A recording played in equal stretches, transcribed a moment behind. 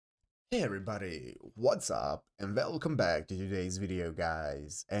Hey everybody, what's up and welcome back to today's video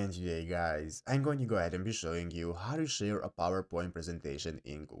guys. And today guys, I'm going to go ahead and be showing you how to share a PowerPoint presentation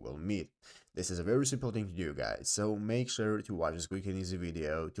in Google Meet. This is a very simple thing to do guys, so make sure to watch this quick and easy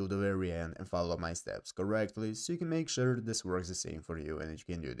video till the very end and follow my steps correctly so you can make sure this works the same for you and that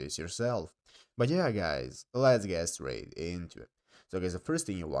you can do this yourself. But yeah guys, let's get straight into it. So guys, the first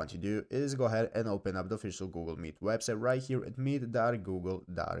thing you want to do is go ahead and open up the official Google Meet website right here at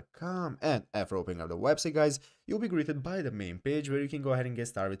meet.google.com. And after opening up the website, guys, you'll be greeted by the main page where you can go ahead and get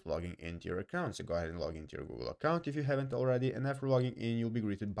started logging into your account. So go ahead and log into your Google account if you haven't already. And after logging in, you'll be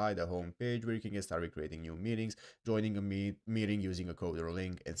greeted by the home page where you can get started creating new meetings, joining a meeting using a code or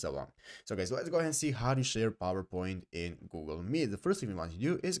link, and so on. So guys, let's go ahead and see how to share PowerPoint in Google Meet. The first thing we want to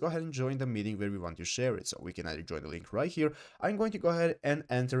do is go ahead and join the meeting where we want to share it. So we can either join the link right here. I'm going to go ahead and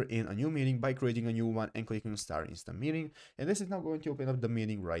enter in a new meeting by creating a new one and clicking start instant meeting. And this is now going to open up the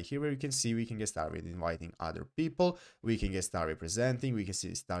meeting right here where you can see we can get started inviting other people, we can get started presenting, we can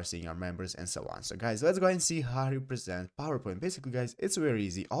start seeing our members and so on. So guys, let's go ahead and see how to present PowerPoint. Basically guys, it's very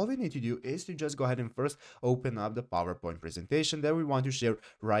easy. All we need to do is to just go ahead and first open up the PowerPoint presentation that we want to share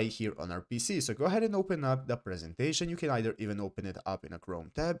right here on our PC. So go ahead and open up the presentation. You can either even open it up in a Chrome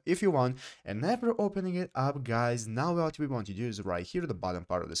tab if you want. And after opening it up guys, now what we want to do is right here, the bottom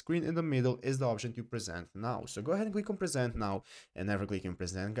part of the screen in the middle is the option to present now. So go ahead and click on present now, and after clicking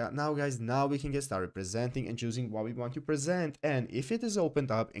present now guys, now we can get started presenting and choosing what we want to present. And if it is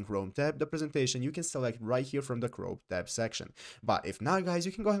opened up in Chrome tab, the presentation you can select right here from the Chrome tab section. But if not guys,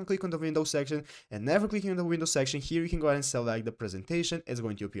 you can go ahead and click on the Windows section, and never clicking on the Windows section here, you can go ahead and select the presentation. It's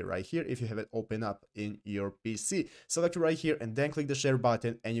going to appear right here if you have it open up in your PC. Select it right here and then click the share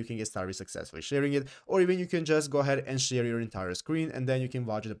button, and you can get started successfully sharing it. Or even you can just go ahead and share your entire screen, and then you can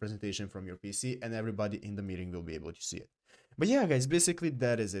watch the presentation from your PC and everybody in the meeting will be able to see it. But yeah guys, basically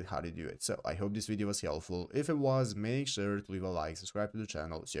that is it, how to do it. So I hope this video was helpful. If it was, make sure to leave a like, subscribe to the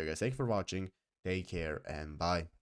channel. So you guys, thank you for watching, take care, and bye.